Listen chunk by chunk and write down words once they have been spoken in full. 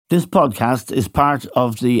This podcast is part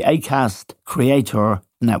of the Acast Creator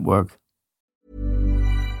Network.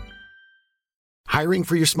 Hiring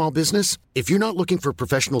for your small business? If you're not looking for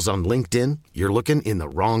professionals on LinkedIn, you're looking in the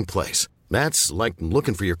wrong place. That's like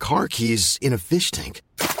looking for your car keys in a fish tank.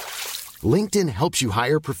 LinkedIn helps you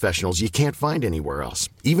hire professionals you can't find anywhere else,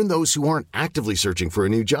 even those who aren't actively searching for a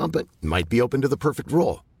new job but might be open to the perfect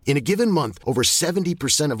role. In a given month, over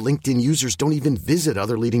 70% of LinkedIn users don't even visit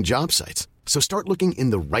other leading job sites. So start looking in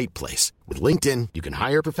the right place. With LinkedIn, you can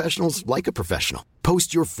hire professionals like a professional.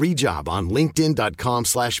 Post your free job on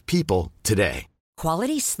linkedin.com/people today.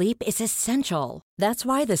 Quality sleep is essential. That's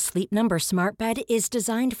why the Sleep Number Smart Bed is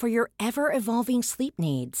designed for your ever-evolving sleep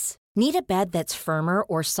needs. Need a bed that's firmer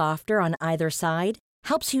or softer on either side?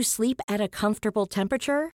 Helps you sleep at a comfortable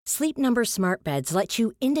temperature? Sleep Number Smart Beds let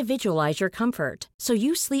you individualize your comfort so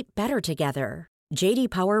you sleep better together. J.D.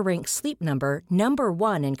 Power ranks Sleep Number number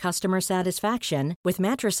 1 in customer satisfaction with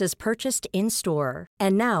mattresses purchased in-store.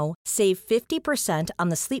 And now, save 50% on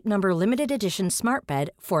the Sleep Number Limited Edition Smart Bed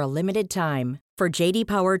for a limited time. For J.D.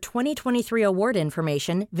 Power 2023 award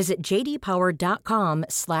information, visit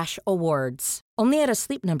jdpower.com/awards. Only at a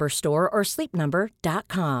Sleep Number store or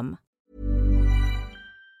sleepnumber.com.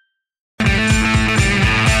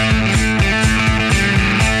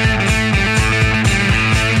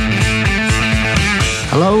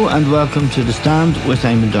 Hello and welcome to The Stand with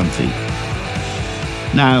Eamon Dunphy.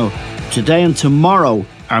 Now, today and tomorrow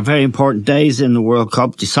are very important days in the World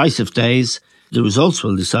Cup, decisive days. The results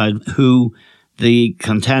will decide who the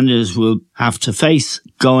contenders will have to face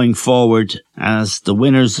going forward as the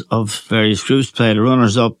winners of various groups play the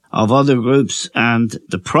runners-up of other groups, and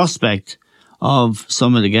the prospect of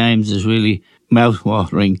some of the games is really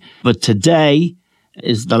mouth-watering. But today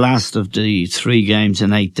is the last of the 3 games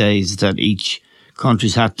in 8 days that each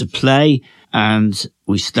countries had to play, and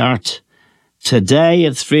we start today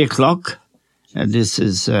at 3 o'clock. This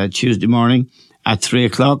is Tuesday morning at 3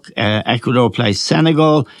 o'clock. Ecuador plays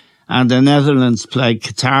Senegal and the Netherlands play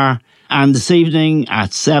Qatar. And this evening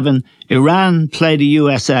at 7, Iran play the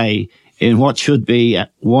USA in what should be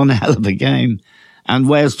one hell of a game. And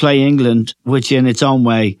Wales play England, which in its own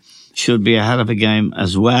way should be a hell of a game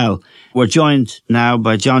as well. We're joined now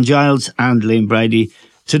by John Giles and Liam Brady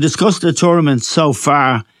to discuss the tournament so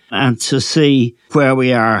far and to see where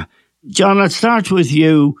we are. John, let's start with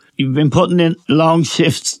you. You've been putting in long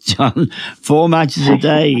shifts, John, 4 matches a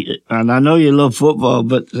day. And I know you love football,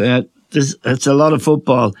 but it's a lot of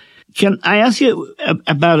football. Can I ask you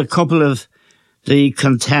about a couple of the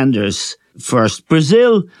contenders first?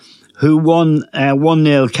 Brazil, who won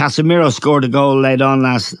 1-0. Casemiro scored a goal late on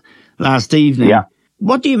last evening. Yeah.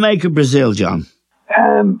 What do you make of Brazil, John?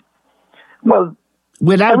 Well,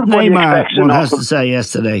 without Neymar, one has to say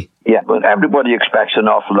yesterday. Yeah, but everybody expects an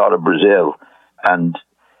awful lot of Brazil, and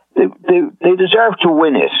they deserve to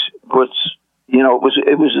win it. But you know,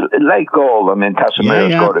 it was a late goal. I mean, Casemiro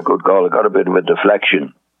scored a good goal. It got a bit of a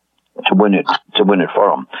deflection to win it for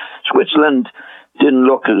them. Switzerland didn't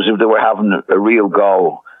look as if they were having a real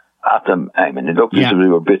go at them. I mean, it looked as if they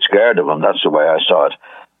were a bit scared of them. That's the way I saw it.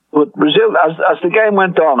 But Brazil, as the game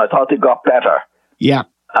went on, I thought they got better. Yeah.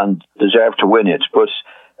 And deserve to win it. But,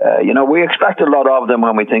 we expect a lot of them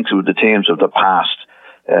when we think of the teams of the past.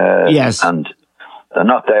 Yes. And they're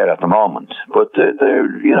not there at the moment. But, they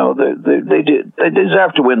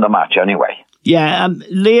deserve to win the match anyway. Yeah,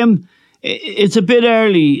 Liam, it's a bit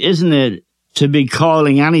early, isn't it, to be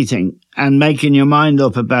calling anything and making your mind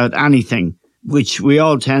up about anything, which we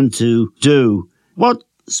all tend to do.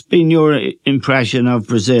 What's been your impression of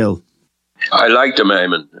Brazil? I like them,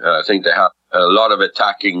 Eamon. I think they have a lot of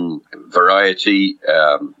attacking variety.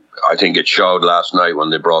 I think it showed last night when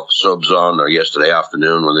they brought the subs on, or yesterday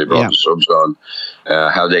afternoon when they brought the subs on,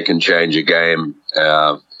 how they can change a game.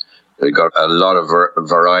 They got a lot of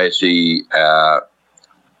variety. I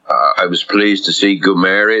was pleased to see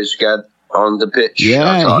Guimaraes get on the pitch.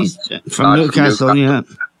 Yeah, he's from Newcastle, yeah.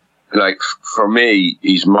 Like, for me,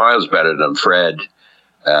 he's miles better than Fred.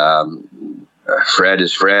 Fred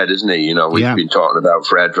is Fred, isn't he? You know, we've been talking about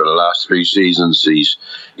Fred for the last 3 seasons. He's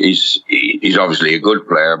obviously a good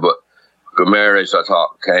player, but Guimaraes, I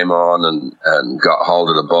thought, came on and got hold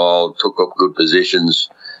of the ball, took up good positions,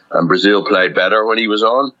 and Brazil played better when he was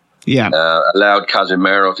on. Yeah. Allowed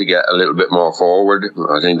Casemiro to get a little bit more forward.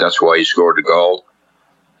 I think that's why he scored the goal.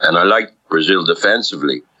 And I like Brazil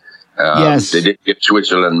defensively. Yes. They did give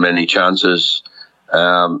Switzerland many chances.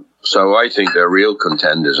 So I think they're real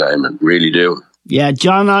contenders, Eamon. Really do. Yeah,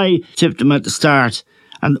 John, I tipped them at the start.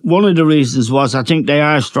 And one of the reasons was I think they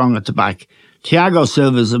are strong at the back. Thiago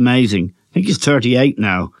Silva is amazing. I think he's 38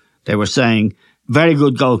 now, they were saying. Very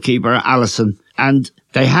good goalkeeper, Alisson. And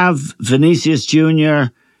they have Vinicius Jr.,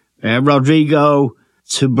 Rodrigo,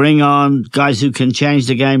 to bring on guys who can change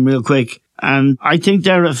the game real quick. And I think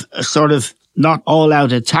they're a sort of not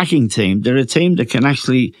all-out attacking team. They're a team that can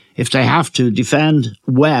actually, if they have to, defend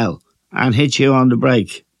well and hit you on the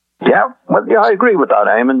break. Yeah, well, yeah, I agree with that,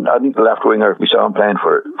 Eamon. I think the left winger, we saw him playing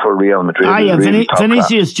for Real Madrid. Really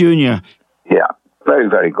Vinicius Jr. Yeah, very,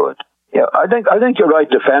 very good. Yeah, I think you're right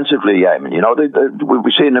defensively, Eamon. You know,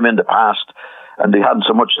 we've seen them in the past, and they hadn't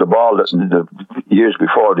so much the ball that the years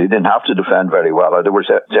before. They didn't have to defend very well. They were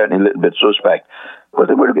certainly a little bit suspect. But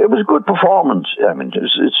it was a good performance. I mean,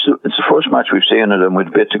 it's the first match we've seen of them with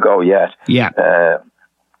a bit to go yet. Yeah.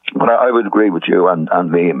 But I would agree with you and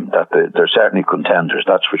Liam that they're certainly contenders,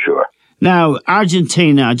 that's for sure. Now,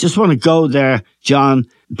 Argentina, I just want to go there, John,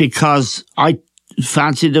 because I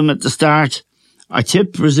fancied them at the start. I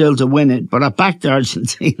tipped Brazil to win it, but I backed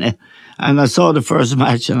Argentina. And I saw the first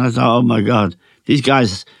match and I thought, oh my God, these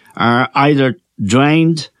guys are either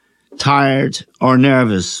drained, tired or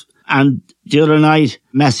nervous. And the other night,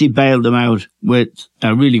 Messi bailed them out with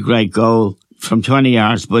a really great goal from 20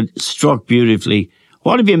 yards, but struck beautifully.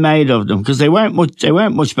 What have you made of them? Because they weren't much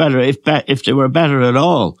better, if they were better at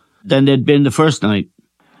all, than they'd been the first night.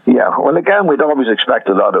 Yeah, well, again, we'd always expect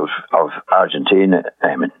a lot of Argentina,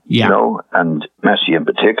 Eamon. Yeah. You know, and Messi in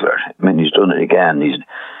particular. I mean, he's done it again.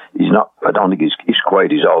 He's not. I don't think he's quite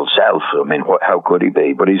his old self. I mean, how could he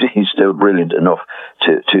be? But he's still brilliant enough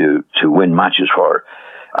to win matches for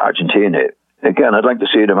Argentina. Again, I'd like to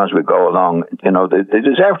see them as we go along. You know, they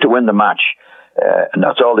deserve to win the match. And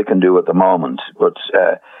that's all they can do at the moment. But,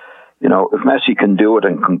 you know, if Messi can do it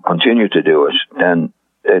and can continue to do it, then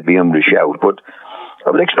they'd be able to shout. But I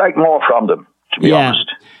would expect more from them, to be honest.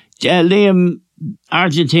 Yeah, Liam,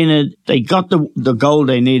 Argentina, they got the goal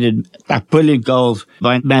they needed, that brilliant goal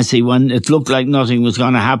by Messi when it looked like nothing was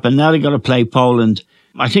going to happen. Now they've got to play Poland.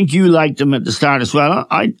 I think you liked them at the start as well,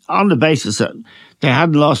 on the basis that they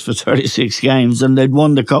hadn't lost for 36 games and they'd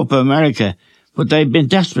won the Copa America. But they've been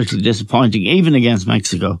desperately disappointing, even against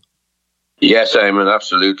Mexico. Yes, Eamon,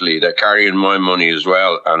 absolutely. They're carrying my money as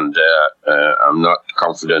well, and I'm not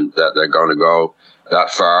confident that they're going to go that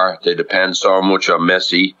far. They depend so much on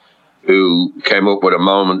Messi, who came up with a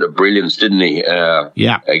moment of brilliance, didn't he?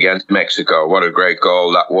 Against Mexico. What a great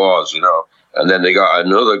goal that was, you know. And then they got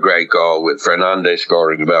another great goal with Fernandes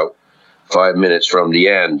scoring about 5 minutes from the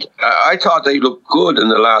end. I thought they looked good in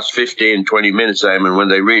the last 15, 20 minutes, Eamon, when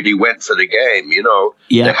they really went for the game, you know.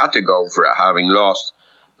 Yeah. They had to go for it, having lost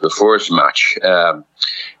the first match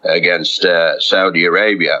against Saudi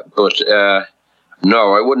Arabia. But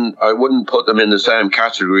no, I wouldn't put them in the same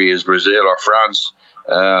category as Brazil or France.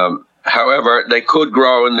 However, they could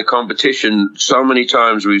grow in the competition. So many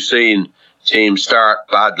times we've seen teams start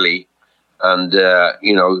badly and,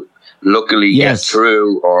 you know, luckily get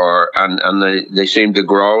through, and they seem to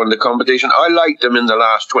grow in the competition. I liked them in the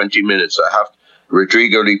last 20 minutes. I have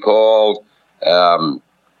Rodrigo de Paul,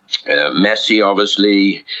 Messi,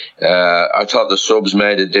 obviously. I thought the subs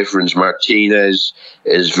made a difference. Martinez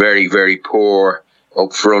is very, very poor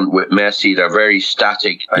up front with Messi. They're very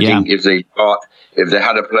static. I think if they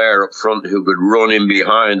had a player up front who could run in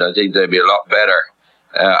behind, I think they'd be a lot better.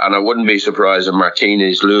 And I wouldn't be surprised if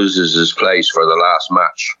Martinez loses his place for the last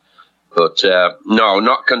match. But no,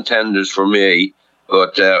 not contenders for me.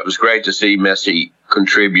 But it was great to see Messi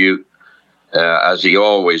contribute as he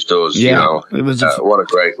always does. Yeah, you know, it was what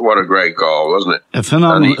a great goal, wasn't it? A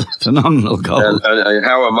phenomenal goal. And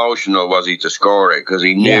how emotional was he to score it? Because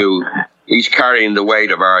he knew he's carrying the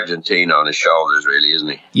weight of Argentina on his shoulders, really, isn't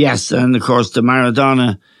he? Yes, and of course the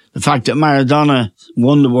fact that Maradona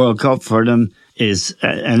won the World Cup for them is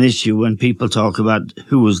an issue when people talk about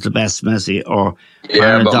who was the best, Messi or Maradona.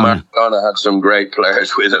 Yeah, but Maradona had some great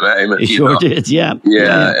players with him, Eamon. He sure did, yeah.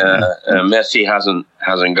 Messi hasn't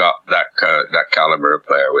got that caliber of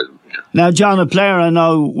player with him. Now, John, a player I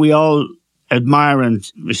know we all admire and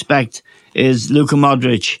respect is Luka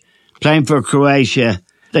Modric, playing for Croatia.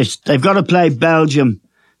 They've got to play Belgium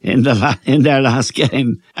in their last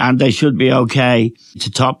game, and they should be okay to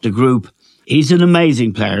top the group. He's an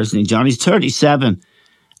amazing player, isn't he, John? He's 37.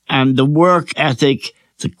 And the work ethic,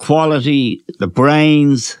 the quality, the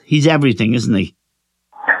brains, he's everything, isn't he?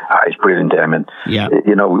 He's brilliant, Eamon. Yeah.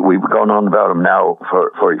 You know, we've gone on about him now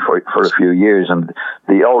for a few years, and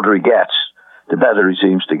the older he gets, the better he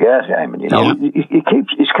seems to get, Eamon. You know,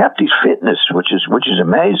 he's kept his fitness, which is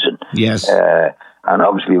amazing. Yes. And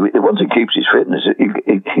obviously, once he keeps his fitness,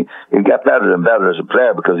 he'll get better and better as a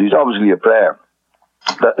player, because he's obviously a player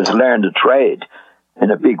that has learned a trade in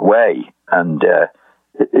a big way, and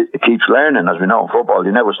it keeps learning. As we know in football,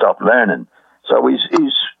 you never stop learning. So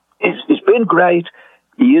he's been great.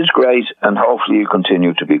 He is great, and hopefully he'll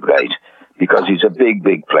continue to be great because he's a big,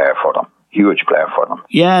 big player for them. Huge player for them.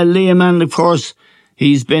 Yeah, Liam, and of course,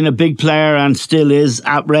 he's been a big player and still is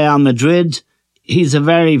at Real Madrid. He's a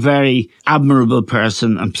very, very admirable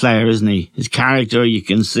person and player, isn't he? His character, you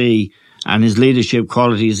can see, and his leadership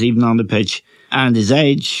qualities, even on the pitch, and his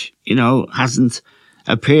age, hasn't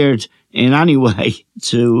appeared in any way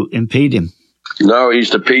to impede him. No, he's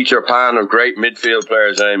the Peter Pan of great midfield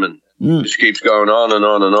players, Eamon. Just keeps going on and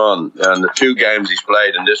on and on. And the 2 games he's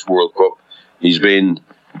played in this World Cup, he's been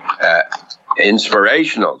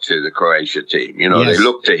inspirational to the Croatia team. They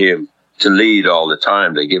look to him to lead all the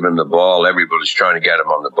time. They give him the ball. Everybody's trying to get him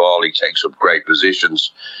on the ball. He takes up great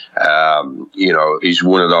positions. He's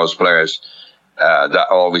one of those players that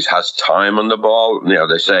always has time on the ball.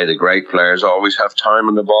 They say the great players always have time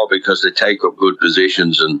on the ball because they take up good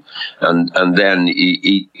positions, and then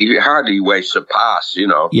he hardly wastes a pass.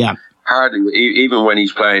 Yeah. Hardly, even when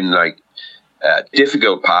he's playing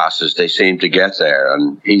difficult passes, they seem to get there,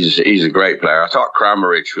 and he's a great player. I thought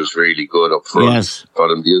Kramaric was really good up front for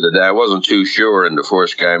them the other day. I wasn't too sure in the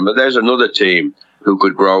first game, but there's another team who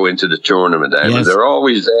could grow into the tournament. Yes. They're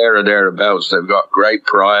always there or thereabouts. They've got great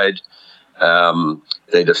pride.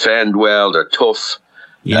 They defend well. They're tough.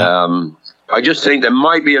 Yeah. I just think they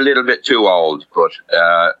might be a little bit too old, but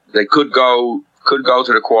they could go to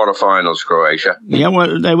the quarterfinals, Croatia. Yeah,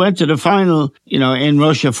 well, they went to the final, in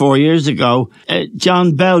Russia 4 years ago.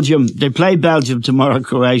 Belgium, they play Belgium tomorrow,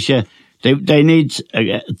 Croatia. They need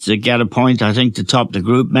to get a point, I think, to top the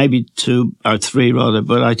group, maybe 2 or 3 rather,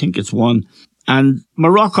 but I think it's 1. And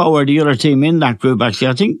Morocco are the other team in that group, actually.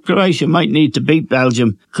 I think Croatia might need to beat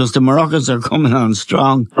Belgium because the Moroccans are coming on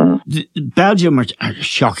strong. Belgium are a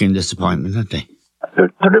shocking disappointment, aren't they?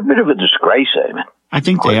 They're a bit of a disgrace, Eamon. I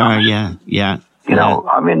think they are, yeah.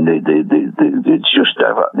 It's just,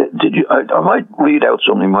 I might read out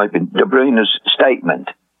something, might be De Bruyne's statement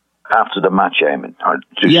after the match, Eamon.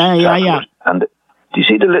 Yeah. And do you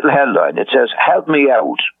see the little headline? It says, "Help me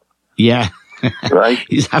out." Yeah. Right?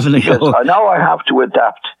 He's having a go. I know I have to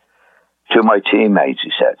adapt to my teammates,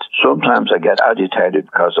 he said. Sometimes I get agitated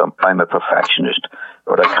because I'm a perfectionist,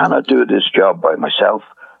 but I cannot do this job by myself.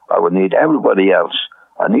 I would need everybody else.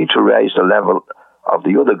 I need to raise the level of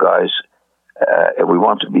the other guys if we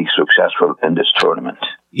want to be successful in this tournament.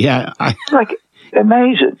 Yeah.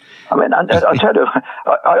 Amazing. I mean, I tell you,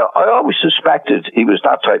 I always suspected he was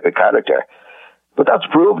that type of character. But that's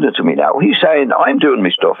proven it to me now. He's saying, I'm doing my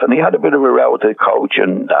stuff. And he had a bit of a row with the coach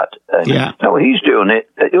and that. No, he's doing it.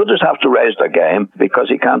 He'll just have to raise their game because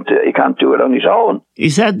he can't do it on his own. He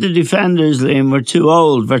said the defenders, Liam, were too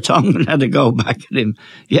old. Vertonghen had to go back at him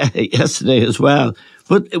yesterday as well.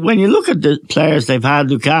 But when you look at the players they've had,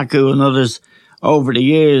 Lukaku and others, over the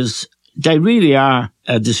years, they really are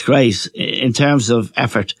a disgrace in terms of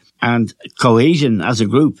effort and cohesion as a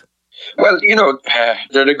group. Well,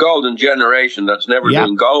 they're the golden generation that's never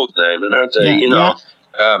been gold, aren't they?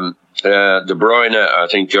 De Bruyne, I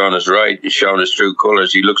think John is right. He's shown his true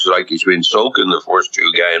colours. He looks like he's been sulking the first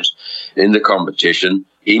 2 games in the competition.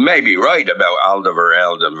 He may be right about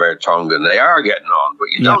Alderweireld and Vertonghen. They are getting on, but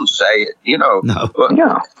you don't say it, No. But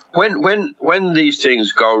when these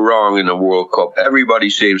things go wrong in the World Cup, everybody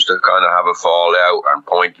seems to kind of have a fallout and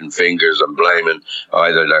pointing fingers and blaming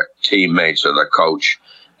either their teammates or their coach.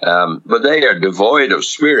 But they are devoid of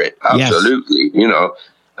spirit, absolutely,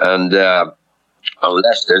 and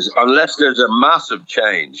unless there's a massive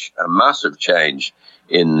change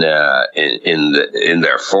in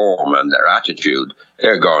their form and their attitude,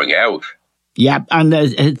 they're going out. Yeah, and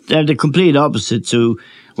they're the complete opposite to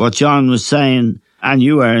what John was saying, and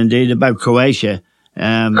you were indeed, about Croatia.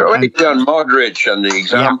 Croatia and Modric and the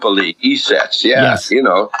example he sets, De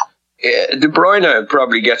Bruyne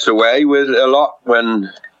probably gets away with a lot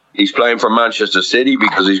when he's playing for Manchester City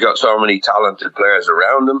because he's got so many talented players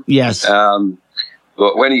around him. Yes.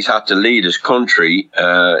 But when he's had to lead his country,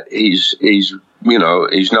 he's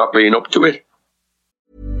not being up to it.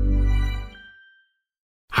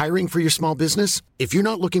 Hiring for your small business? If you're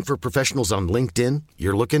not looking for professionals on LinkedIn,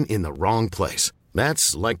 you're looking in the wrong place.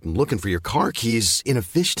 That's like looking for your car keys in a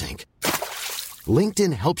fish tank.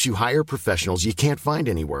 LinkedIn helps you hire professionals you can't find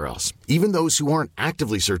anywhere else, even those who aren't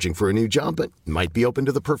actively searching for a new job but might be open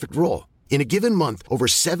to the perfect role. In a given month, over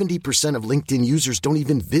 70% of LinkedIn users don't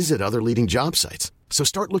even visit other leading job sites. So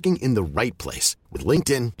start looking in the right place. With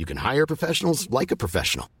LinkedIn, you can hire professionals like a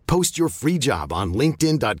professional. Post your free job on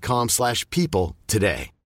linkedin.com/people today.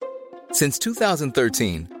 Since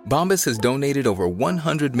 2013, Bombas has donated over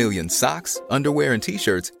 100 million socks, underwear, and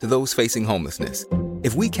T-shirts to those facing homelessness.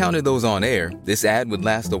 If we counted those on air, this ad would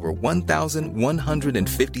last over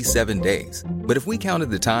 1,157 days. But if we counted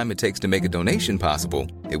the time it takes to make a donation possible,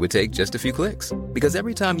 it would take just a few clicks. Because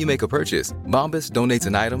every time you make a purchase, Bombas donates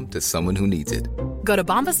an item to someone who needs it. Go to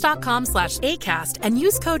bombas.com/ACAST and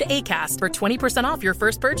use code ACAST for 20% off your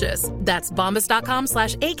first purchase. That's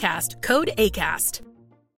bombas.com/ACAST, code ACAST.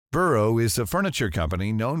 Burrow is a furniture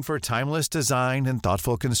company known for timeless design and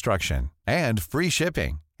thoughtful construction and free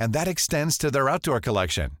shipping. And that extends to their outdoor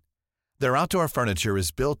collection. Their outdoor furniture is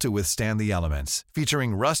built to withstand the elements,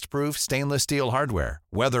 featuring rust-proof stainless steel hardware,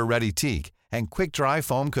 weather-ready teak, and quick-dry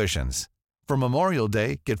foam cushions. For Memorial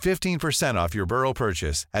Day, get 15% off your Burrow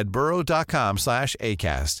purchase at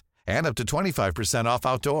burrow.com/ACAST and up to 25% off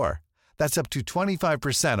outdoor. That's up to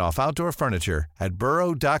 25% off outdoor furniture at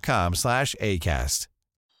burrow.com/ACAST.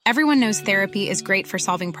 Everyone knows therapy is great for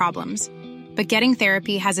solving problems, but getting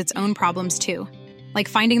therapy has its own problems too. Like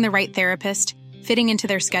finding the right therapist, fitting into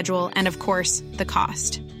their schedule, and of course, the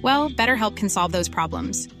cost. Well, BetterHelp can solve those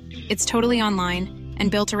problems. It's totally online and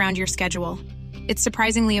built around your schedule. It's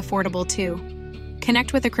surprisingly affordable too.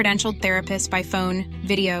 Connect with a credentialed therapist by phone,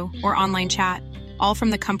 video, or online chat, all from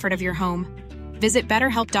the comfort of your home. Visit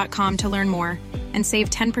BetterHelp.com to learn more and save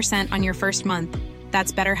 10% on your first month.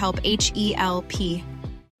 That's BetterHelp, H-E-L-P.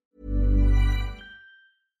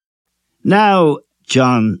 Now,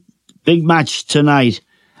 John, big match tonight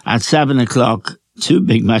at 7 o'clock. Two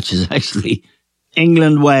big matches, actually.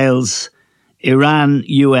 England, Wales, Iran,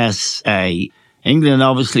 USA. England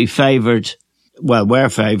obviously favoured, were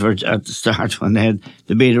favoured at the start when they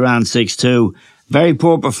beat Iran 6-2. Very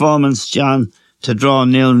poor performance, John, to draw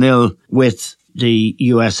 0-0 with the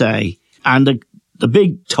USA. And the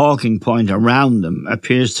big talking point around them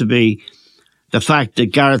appears to be the fact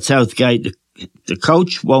that Gareth Southgate, the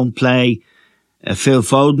coach, won't play Phil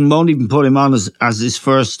Foden, won't even put him on as his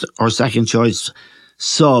first or second choice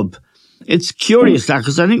sub. It's curious that,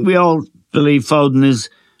 because I think we all believe Foden is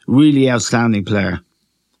really outstanding player.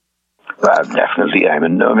 Well, definitely. I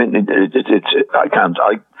don't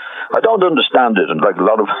understand it, and like a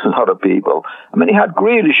lot of people. I mean, he had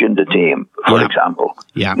Grealish in the team, for example.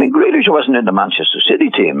 Yeah. I mean, Grealish wasn't in the Manchester City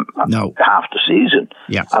team half the season.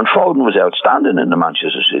 Yeah. And Foden was outstanding in the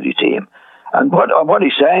Manchester City team. And what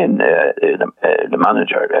he's saying, the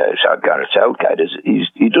manager, Gareth Southgate, is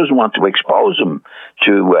he doesn't want to expose him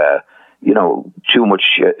to too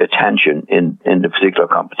much attention in the particular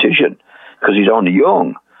competition because he's only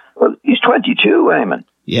young. Well, he's 22, Eamon.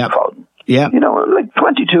 Yeah. Foden. Yeah.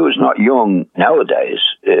 22 is not young nowadays,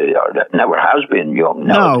 or that never has been young.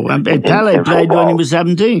 No, and Pele played when he was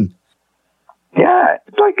 17. Yeah,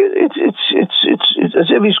 like it's as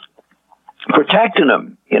if he's protecting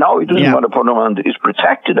him. He doesn't want to put him on. He's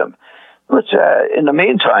protecting him. But in the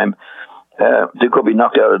meantime, they could be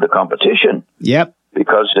knocked out of the competition. Yep.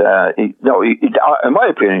 Because in my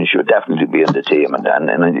opinion, he should definitely be in the team,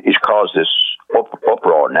 and he's caused this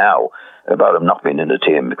uproar now about him not being in the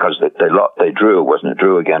team because they drew, wasn't it?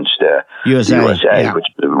 Drew against USA, yeah. Which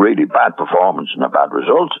is a really bad performance and a bad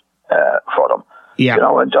result for them. Yeah. And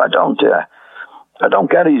I don't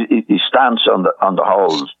get his stance on the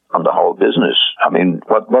whole business. I mean,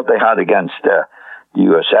 what they had against the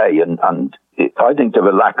USA, and I think there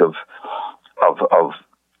was a lack of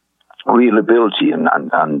real ability and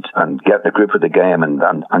getting a grip of the game and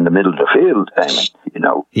the middle of the field,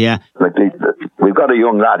 Yeah. Like we've got a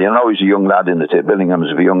young lad. He's a young lad in the team. Bellingham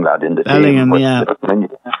is a young lad in the team. Bellingham, yeah. When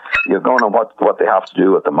you're going on what they have to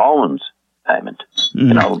do at the moment,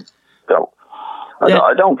 So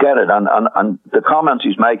I don't get it. And the comments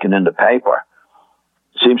he's making in the paper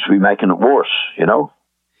seems to be making it worse,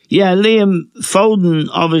 Yeah, Liam, Foden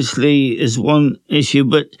obviously is one issue,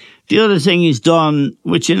 but the other thing he's done,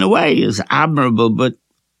 which in a way is admirable, but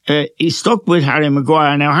he's stuck with Harry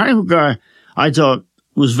Maguire. Now, Harry Maguire, I thought,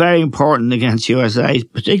 was very important against USA,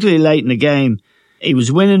 particularly late in the game. He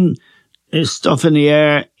was winning his stuff in the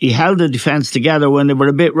air. He held the defence together when they were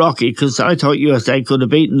a bit rocky, because I thought USA could have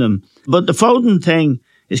beaten them. But the Foden thing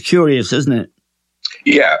is curious, isn't it?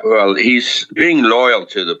 Yeah, well, he's being loyal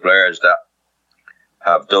to the players that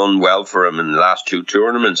have done well for him in the last two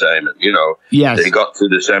tournaments, Eamon. Yes. They got to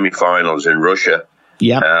the semi-finals in Russia,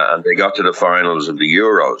 and they got to the finals of the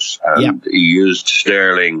Euros. And he used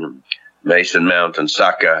Sterling, Mason Mount and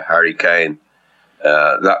Saka, Harry Kane.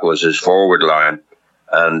 That was his forward line.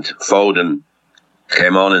 And Foden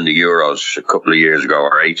came on in the Euros a couple of years ago,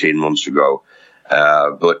 or 18 months ago,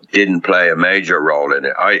 but didn't play a major role in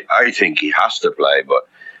it. I think he has to play, but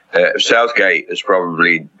Southgate is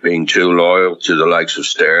probably being too loyal to the likes of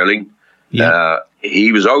Sterling. Yeah.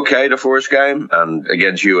 He was okay the first game, and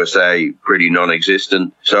against USA, pretty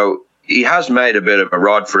non-existent. So he has made a bit of a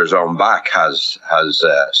rod for his own back, has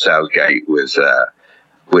Southgate, with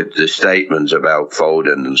the statements about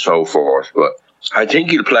Foden and so forth. But I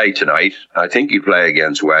think he'll play tonight. I think he'll play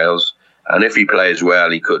against Wales. And if he plays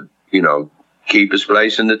well, he could, keep his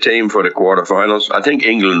place in the team for the quarterfinals. I think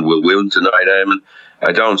England will win tonight, Eamon.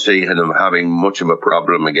 I don't see him having much of a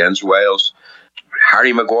problem against Wales.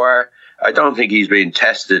 Harry Maguire, I don't think he's been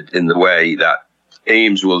tested in the way that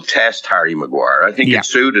Eames will test Harry Maguire. I think it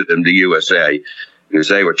suited him, the USA, because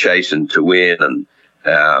they were chasing to win,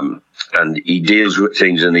 and he deals with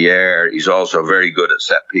things in the air. He's also very good at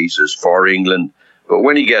set pieces for England. But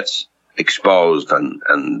when he gets exposed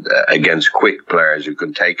and against quick players who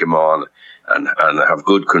can take him on and have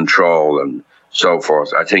good control and so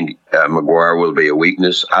forth, I think Maguire will be a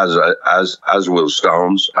weakness, as will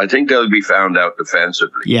Stones. I think they'll be found out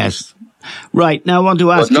defensively. Yes. Right, now I want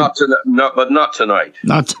to ask but not tonight.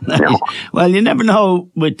 Not tonight. No. Well, you never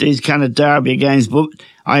know with these kind of derby games, but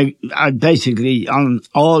I basically, on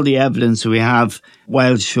all the evidence we have,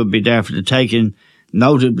 Wales should be there for the taking,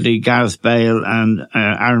 notably Gareth Bale and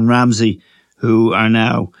Aaron Ramsey, who are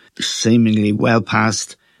now seemingly well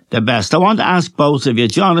past their best. I want to ask both of you,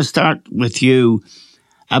 John, I'll start with you,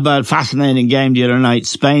 about a fascinating game the other night,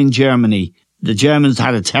 Spain-Germany. The Germans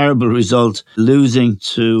had a terrible result, losing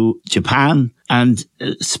to Japan, and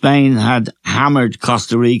Spain had hammered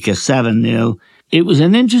Costa Rica 7-0. It was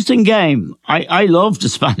an interesting game. I love the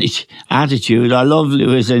Spanish attitude. I love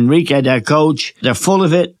Luis Enrique, their coach. They're full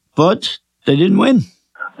of it, but they didn't win.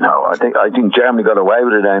 No, I think Germany got away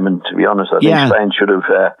with it, Eamon, to be honest. I think Spain should have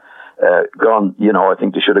gone, I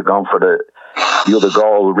think they should have gone for the other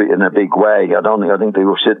goal in a big way. I think they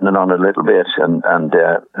were sitting it on a little bit and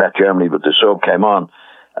let Germany, but the sub came on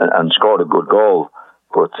and scored a good goal.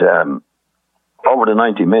 But over the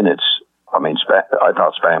 90 minutes, I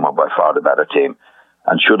thought Spain were by far the better team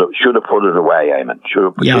and should have put it away, Eamon. Should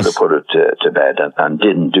have put it to bed and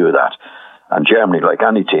didn't do that. And Germany, like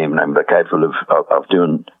any team, they're capable of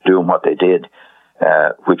doing what they did,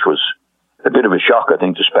 which was a bit of a shock, I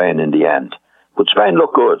think, to Spain in the end. But Spain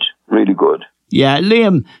looked good, really good. Yeah,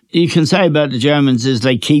 Liam, you can say about the Germans is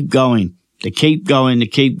they keep going. They keep going,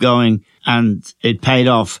 and it paid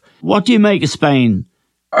off. What do you make of Spain?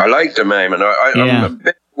 I like them, Eamon. I'm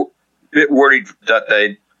a bit worried that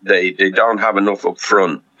they don't have enough up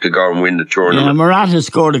front to go and win the tournament. Yeah, Morata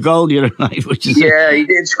scored a goal the other night, which is... Yeah, he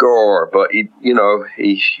did score, but he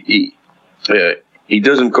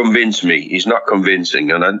doesn't convince me. He's not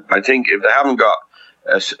convincing. And I think if they haven't got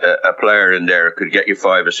a player in there who could get you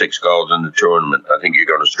 5 or 6 goals in the tournament, I think you're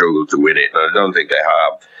going to struggle to win it. And I don't think they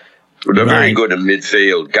have. But they're very good in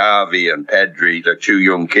midfield. Gavi and Pedri, they're 2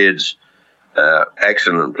 young kids,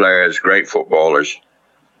 excellent players, great footballers.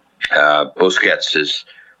 Busquets is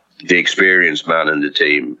the experienced man in the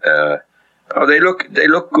team. They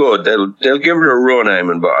look good. They'll give it a run,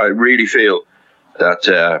 Eamon, but I really feel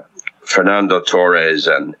that Fernando Torres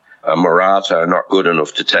and Morata are not good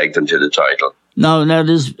enough to take them to the title. No,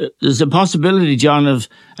 there's a possibility, John, of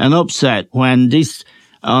an upset when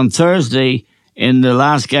on Thursday in the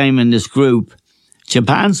last game in this group,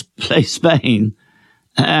 Japan play Spain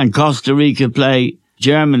and Costa Rica play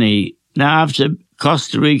Germany. Now, after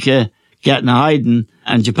Costa Rica getting a hiding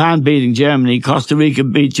and Japan beating Germany, Costa Rica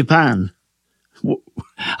beat Japan. The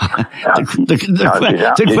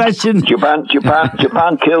question... Japan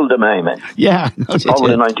killed them, Eamon. Yeah. Over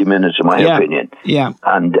the 90 minutes, in my opinion. Yeah.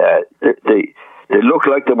 And they looked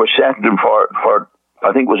like they were settling for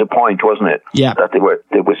I think it was a point, wasn't it? Yeah. That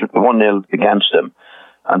there was 1-0 against them.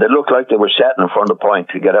 And they looked like they were settling for the point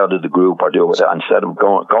to get out of the group or do it instead of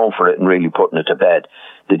going for it and really putting it to bed.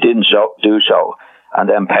 They didn't do so and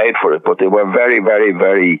then paid for it. But they were very, very,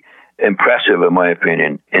 very impressive, in my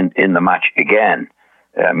opinion, in the match again.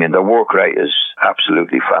 Their work rate is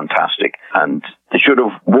absolutely fantastic. And they should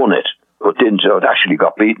have won it, but didn't. So it actually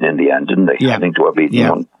got beaten in the end, didn't they? Yeah. I think they were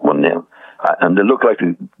beaten 1-0. And they looked like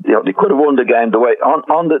they could have won the game the way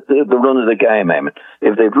on the run of the game, Eamon.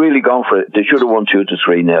 If they'd really gone for it, they should have won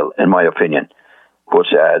 2-3-0, in my opinion. But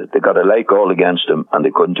they got a late goal against them, and they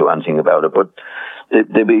couldn't do anything about it. But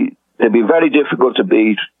they'd be very difficult to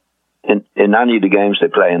beat in any of the games they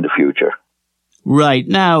play in the future. Right.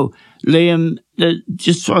 Now, Liam,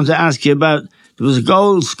 just wanted to ask you about, there was a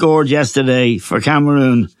goal scored yesterday for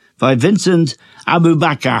Cameroon by Vincent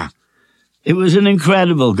Aboubakar. It was an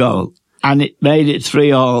incredible goal, and it made it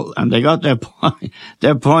 3-3, and they got their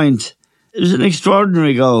point. It was an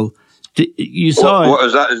extraordinary goal. You saw it. What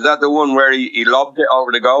is that? Is that the one where he lobbed it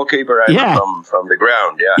over the goalkeeper from the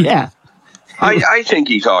ground? Yeah. Yeah. I think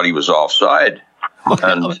he thought he was offside.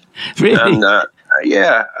 And really?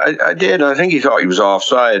 Yeah, I did. I think he thought he was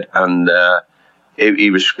offside, and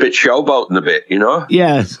he was a bit showboating a bit, you know?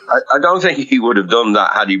 Yes. I don't think he would have done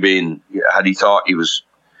that had he thought he was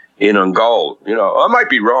in on goal. You know, I might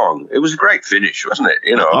be wrong. It was a great finish, wasn't it?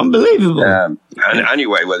 You know, unbelievable. And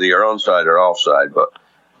anyway, whether you're onside or offside, but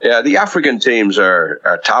yeah, the African teams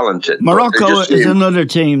are talented. Morocco is another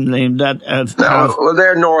team, Liam, that well,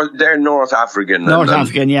 they're North African. North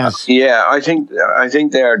African, yes. Yeah, I think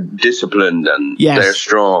they're disciplined and they're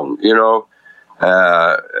strong. You know,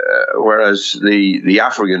 whereas the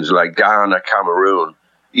Africans like Ghana, Cameroon,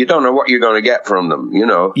 you don't know what you're going to get from them. You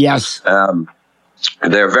know. Yes.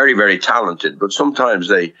 They're very, very talented, but sometimes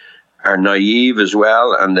they are naive as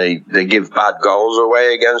well, and they give bad goals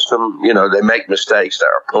away against them. You know, they make mistakes that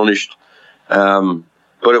are punished.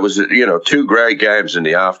 But it was, you know, 2 great games in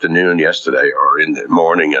the afternoon yesterday, or in the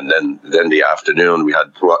morning, and then the afternoon we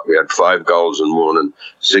had 5 goals in one and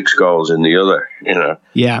 6 goals in the other. You know,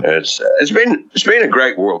 it's been a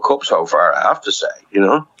great World Cup so far, I have to say. You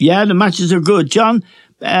know, the matches are good, John.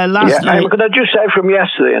 Last night, could I just say from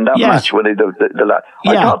yesterday in that match when I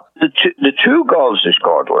thought the 2 goals they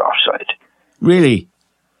scored were offside. Really?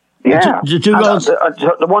 Yeah. The 2 goals.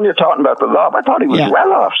 The one you're talking about, the lob, I thought he was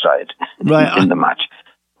well offside in the match.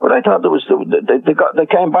 But I thought there was they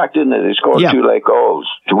came back, didn't they? They scored 2 late goals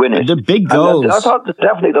to win it. The big goals. I thought that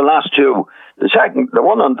definitely the last 2. The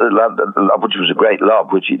one on the lob, which was a great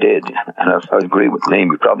lob, which he did, and I agree with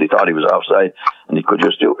Liam. He probably thought he was offside, and he could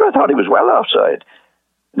just do it. But I thought he was well offside.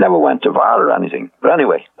 Never went to VAR or anything. But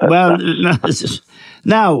anyway.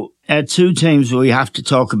 Now, 2 teams we have to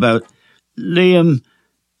talk about. Liam,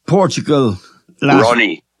 Portugal.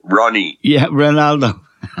 Ronnie. Yeah, Ronaldo.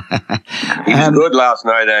 He was good last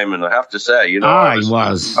night, Eamon, I have to say. You know, I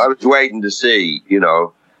was waiting to see, you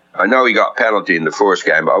know. I know he got a penalty in the first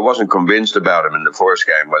game, but I wasn't convinced about him in the first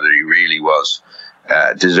game, whether he really was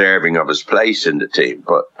deserving of his place in the team.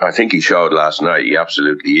 But I think he showed last night he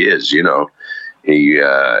absolutely is, you know. He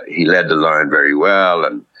led the line very well,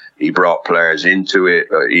 and he brought players into it.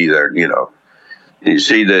 Either, you know, you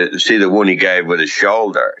see the one he gave with his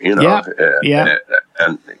shoulder, you know,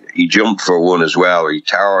 and he jumped for one as well. He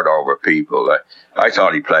towered over people. I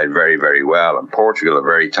thought he played very, very well. And Portugal, a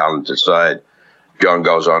very talented side. John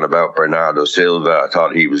goes on about Bernardo Silva. I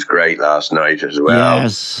thought he was great last night as well.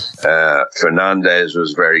 Yes. Fernandes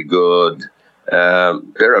was very good.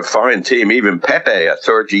 They're a fine team. Even Pepe, at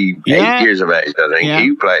 38 years of age, I think,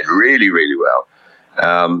 he played really, really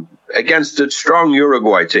well. Against a strong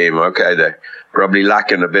Uruguay team, okay, they're probably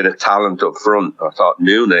lacking a bit of talent up front. I thought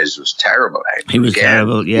Nunes was terrible. He was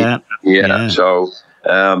terrible, yeah. So,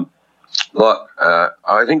 but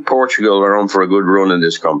I think Portugal are on for a good run in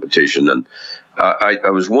this competition, and I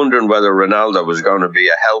was wondering whether Ronaldo was going to be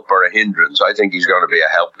a help or a hindrance. I think he's going to be a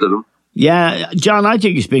help to them. Yeah, John, I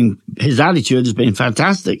think his attitude has been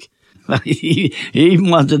fantastic. He even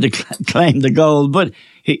wanted to claim the goal, but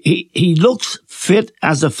he looks fit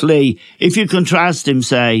as a flea. If you contrast him,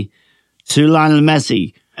 say, to Lionel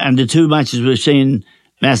Messi, and the 2 matches we've seen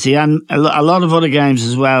Messi, and a lot of other games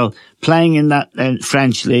as well, playing in that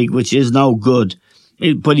French league, which is no good,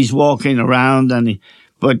 but he's walking around,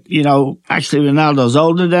 but, you know, actually Ronaldo's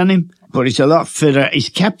older than him, but he's a lot fitter. He's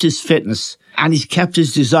kept his fitness. And he's kept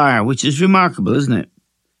his desire, which is remarkable, isn't it?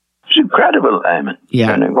 It's incredible, Eamon.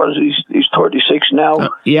 Yeah. And he's 36 now.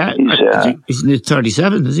 He's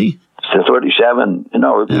 37, is he? He's 37. You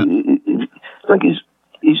know, like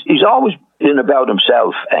he's always been about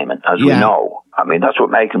himself, Eamon, as we know. I mean, that's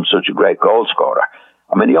what makes him such a great goal scorer.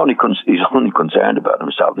 I mean, he's only concerned about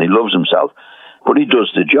himself, and he loves himself, but he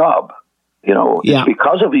does the job. You know, it's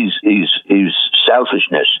because of his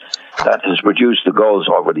selfishness that has produced the goals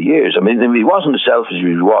over the years. I mean, if he wasn't as selfish as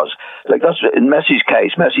he was, like that's in Messi's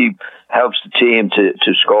case. Messi helps the team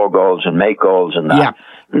to score goals and make goals and that. Yeah.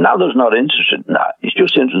 Ronaldo's not interested in that. He's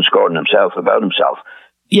just interested in scoring himself, about himself.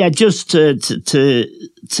 Yeah, just to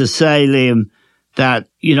say, Liam, that,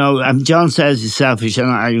 you know, John says he's selfish, and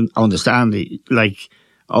I understand it, like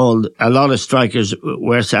a lot of strikers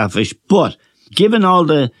were selfish, but given all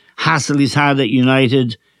the hassle he's had at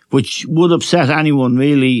United, which would upset anyone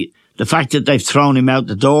really, the fact that they've thrown him out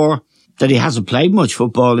the door, that he hasn't played much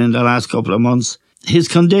football in the last couple of months, his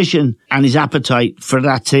condition and his appetite for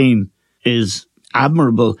that team is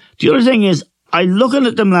admirable. The other thing is, looking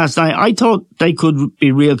at them last night, I thought they could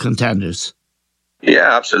be real contenders.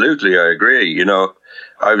 Yeah, absolutely. I agree. You know,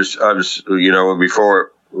 I was, you know,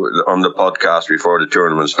 before on the podcast before the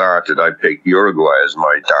tournament started, I picked Uruguay as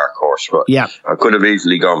my dark horse, but I could have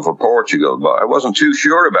easily gone for Portugal, but I wasn't too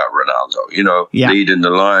sure about Ronaldo, you know, leading the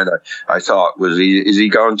line. I thought, is he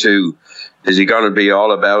going to is he going to be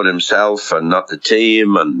all about himself and not the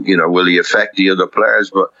team? And, will he affect the other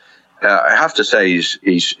players? But I have to say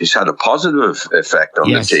he's had a positive effect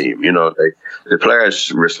on the team. The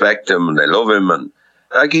players respect him and they love him. And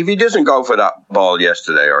like, if he doesn't go for that ball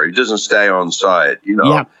yesterday, or he doesn't stay on side,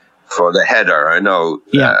 for the header, I know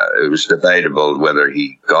it was debatable whether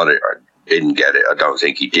he got it or didn't get it. I don't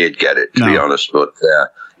think he did get it, to be honest. But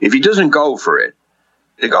if he doesn't go for it,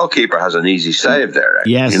 the goalkeeper has an easy save there.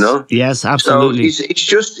 Yes, yes, absolutely. So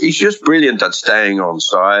he's just brilliant at staying on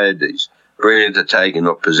side. He's brilliant at taking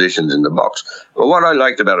up positions in the box. But what I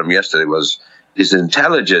liked about him yesterday was his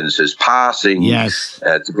intelligence, his passing,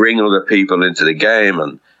 to bring other people into the game.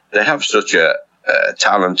 And they have such a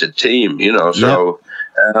talented team, So,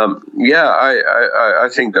 I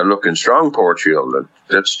think they're looking strong, Portugal.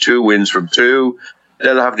 That's 2 wins from 2.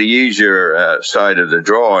 They'll have the easier side of the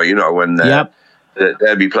draw, when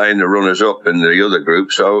they'll be playing the runners-up in the other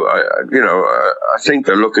group. So, I think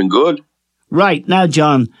they're looking good. Right. Now,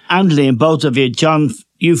 John and Liam, both of you. John,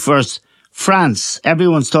 you first. France.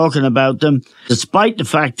 Everyone's talking about them, despite the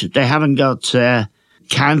fact that they haven't got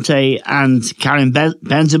Kante and Karim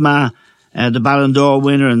Benzema, the Ballon d'Or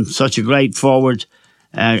winner and such a great forward,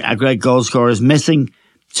 a great goal scorer, is missing.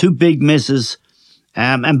 2 big misses.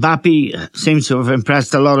 Mbappe seems to have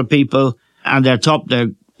impressed a lot of people, and they're top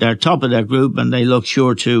of their group, and they look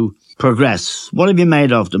sure to progress. What have you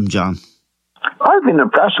made of them, John? I've been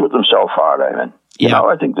impressed with them so far, Eamon.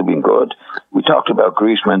 I think they've been good. We talked about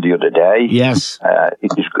Griezmann the other day. Yes.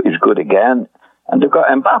 He's good again. And they've got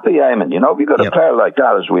Mbappe, Eamon. We've got a player like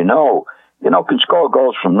that, as we know, can score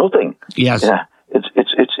goals from nothing. Yes.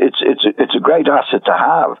 It's a great asset to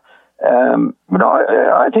have.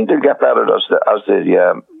 I think they'll get better as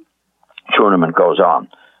the tournament goes on.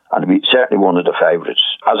 And be certainly one of the favourites,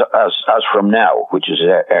 as from now, which is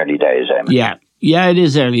early days, Eamon. Yeah, it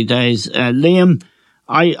is early days. Liam,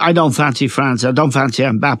 I don't fancy France. I don't fancy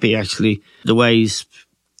Mbappe, actually, the way he's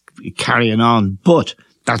carrying on. But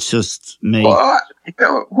that's just me. What?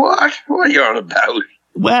 What are you on about?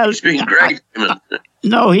 Well, he's been great.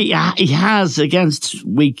 No, he has against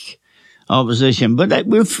weak opposition. But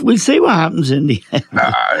we'll see what happens in the end.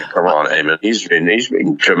 Come on, Eamon. He's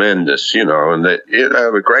been tremendous, and they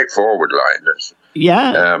have a great forward line.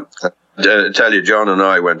 To tell you, John and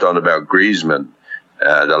I went on about Griezmann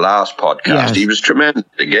the last podcast. Yes. He was tremendous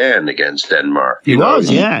again against Denmark. He was.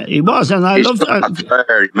 And I loved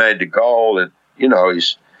that. He made the goal, and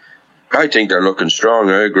I think they're looking strong.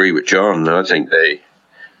 I agree with John. I think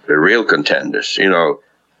they're real contenders.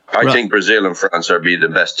 I think Brazil and France are the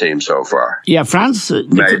best team so far. Yeah, France.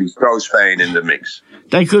 Maybe throw Spain in the mix.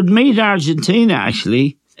 They could meet Argentina,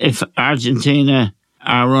 actually, if Argentina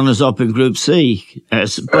are runners-up in Group C.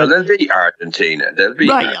 Well, they'll beat Argentina.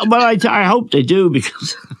 Argentina. Well, I hope they do,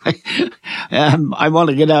 because I want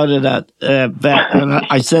to get out of that bet. And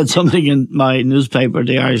I said something in my newspaper,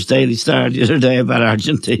 the Irish Daily Star, the other day about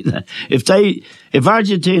Argentina. If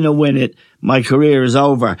Argentina win it, my career is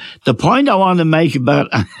over. The point I want to make about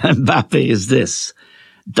Mbappe is this,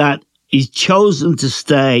 that he's chosen to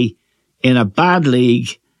stay in a bad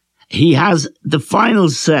league. He has the final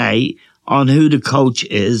say on who the coach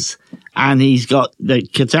is, and he's got the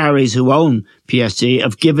Qataris who own PSG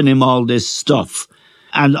have given him all this stuff.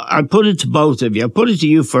 And I put it to both of you. I put it to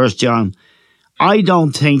you first, John. I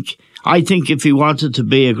think if he wanted to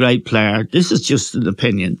be a great player, this is just an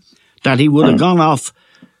opinion, that he would have gone off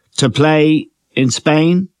to play in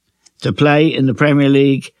Spain, to play in the Premier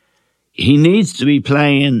League. He needs to be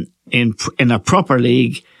playing in a proper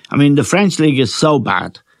league. I mean, the French league is so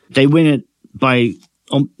bad. They win it by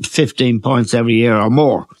 15 points every year or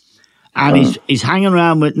more. And he's hanging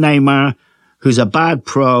around with Neymar, who's a bad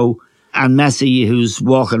pro, and Messi, who's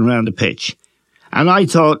walking around the pitch. And I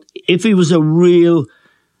thought, if he was a real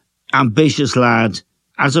ambitious lad,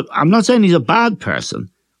 I'm not saying he's a bad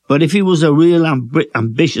person, but if he was a real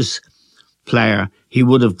ambitious player, he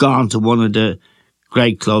would have gone to one of the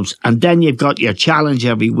great clubs. And then you've got your challenge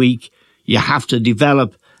every week. You have to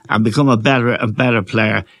develop and become a better and better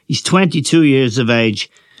player. He's 22 years of age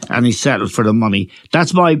and he's settled for the money.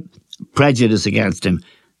 That's my prejudice against him.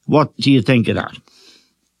 What do you think of that?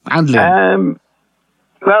 And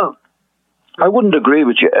well, I wouldn't agree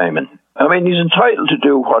with you, Eamon. I mean, he's entitled to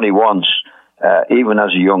do what he wants, even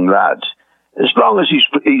as a young lad, as long as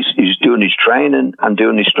he's doing his training and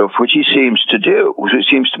doing his stuff, which he seems to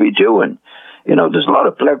be doing. You know, there's a lot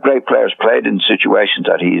of great players played in situations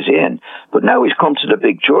that he's in, but now he's come to the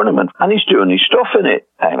big tournament and he's doing his stuff in it,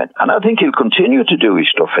 Eamon. And I think he'll continue to do his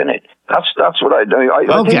stuff in it. That's what I do.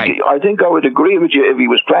 I think I would agree with you if he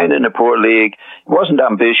was playing in a poor league, wasn't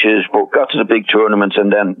ambitious, but got to the big tournaments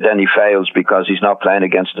and then he fails because he's not playing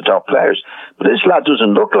against the top players. But this lad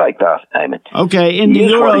doesn't look like that, Eamon. Okay, in the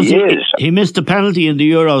Euros, he missed a penalty in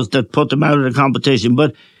the Euros that put them out of the competition.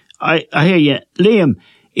 But I hear you, Liam.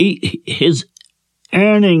 His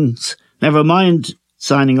earnings, never mind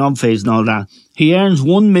signing on fees and all that, he earns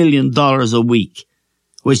 $1 million a week,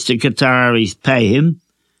 which the Qataris pay him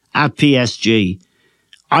at PSG.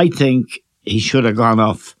 I think he should have gone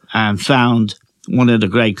off and found one of the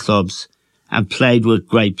great clubs and played with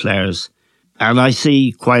great players. And I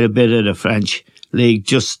see quite a bit of the French league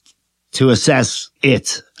just to assess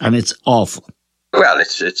it, and it's awful. Well,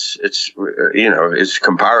 it's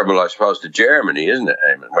comparable, I suppose, to Germany, isn't it,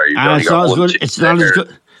 Eamon? Where you've only got one team. It's not as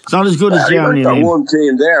good as Germany. You've got one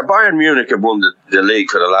team there. Bayern Munich have won the league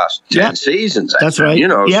for the last 10 seasons. That's right. You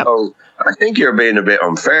know, so I think you're being a bit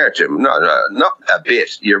unfair to him. Not a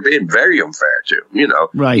bit. You're being very unfair to him. You know,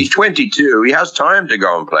 right. He's 22. He has time to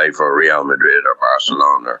go and play for Real Madrid or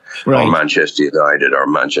Barcelona or Manchester United or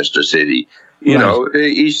Manchester City. You know,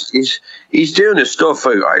 he's doing his stuff.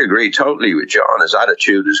 I agree totally with John. His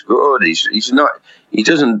attitude is good. He's not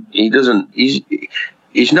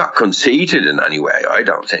conceited in any way. I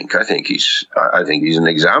don't think. I think he's an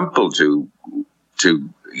example to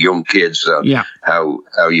young kids how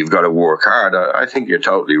you've got to work hard. I think you're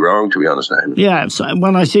totally wrong, to be honest, Eamon. Yeah. So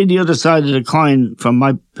when I see the other side of the coin, from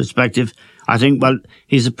my perspective, I think, well,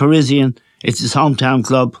 he's a Parisian. It's his hometown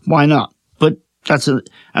club. Why not? But that's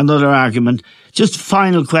another argument. Just a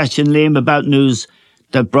final question, Liam, about news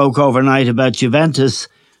that broke overnight about Juventus.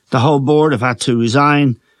 The whole board have had to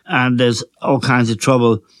resign, and there's all kinds of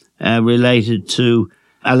trouble related to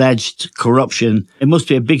alleged corruption. It must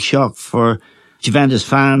be a big shock for Juventus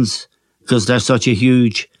fans because they're such a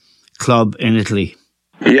huge club in Italy.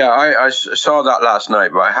 Yeah, I saw that last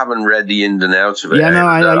night, but I haven't read the ins and outs of it. Yeah, no,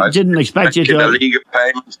 I didn't expect you to.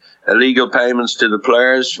 Illegal payments to the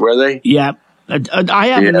players, were they? Yeah. I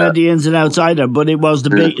haven't read the ins and outs either, but it was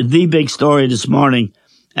the big story this morning.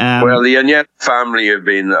 Well, the Agnelli family have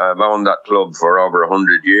owned that club for over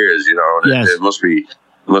 100 years, you know, and it must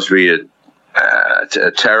be a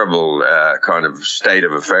terrible kind of state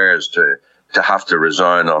of affairs to have to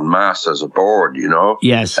resign en masse as a board, you know.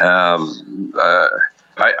 Yes. I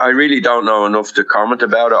really don't know enough to comment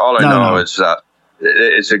about it. All I know is that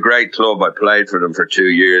it's a great club. I played for them for 2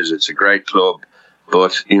 years. It's a great club,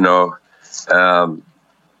 but you know.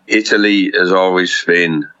 Italy has always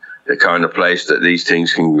been the kind of place that these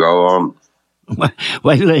things can go on.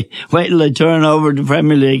 Wait till they turn over the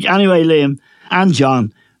Premier League. Anyway, Liam and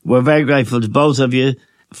John, we're very grateful to both of you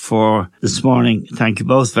for this morning. Thank you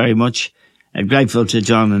both very much. And grateful to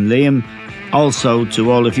John and Liam. Also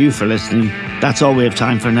to all of you for listening. That's all we have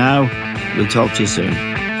time for now. We'll talk to you soon.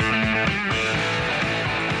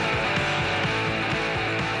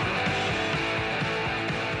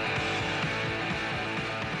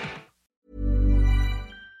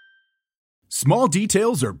 Small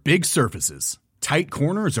details are big surfaces. Tight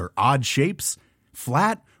corners are odd shapes.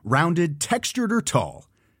 Flat, rounded, textured, or tall.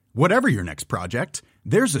 Whatever your next project,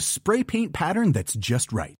 there's a spray paint pattern that's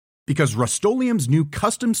just right. Because Rust-Oleum's new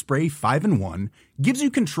Custom Spray 5-in-1 gives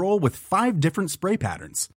you control with 5 different spray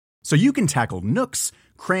patterns. So you can tackle nooks,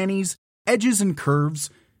 crannies, edges, and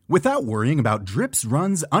curves without worrying about drips,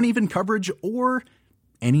 runs, uneven coverage, or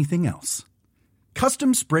anything else.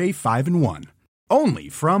 Custom Spray 5-in-1. Only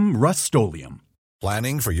from Rust-Oleum.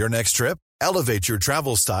 Planning for your next trip? Elevate your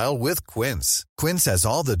travel style with Quince. Quince has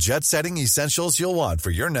all the jet-setting essentials you'll want for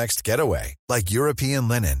your next getaway, like European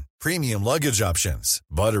linen, premium luggage options,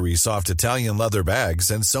 buttery soft Italian leather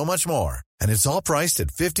bags, and so much more. And it's all priced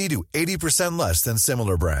at 50 to 80% less than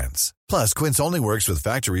similar brands. Plus, Quince only works with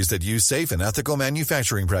factories that use safe and ethical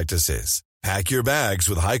manufacturing practices. Pack your bags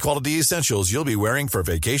with high-quality essentials you'll be wearing for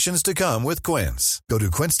vacations to come with Quince. Go to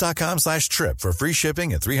quince.com/trip for free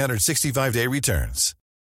shipping and 365-day returns.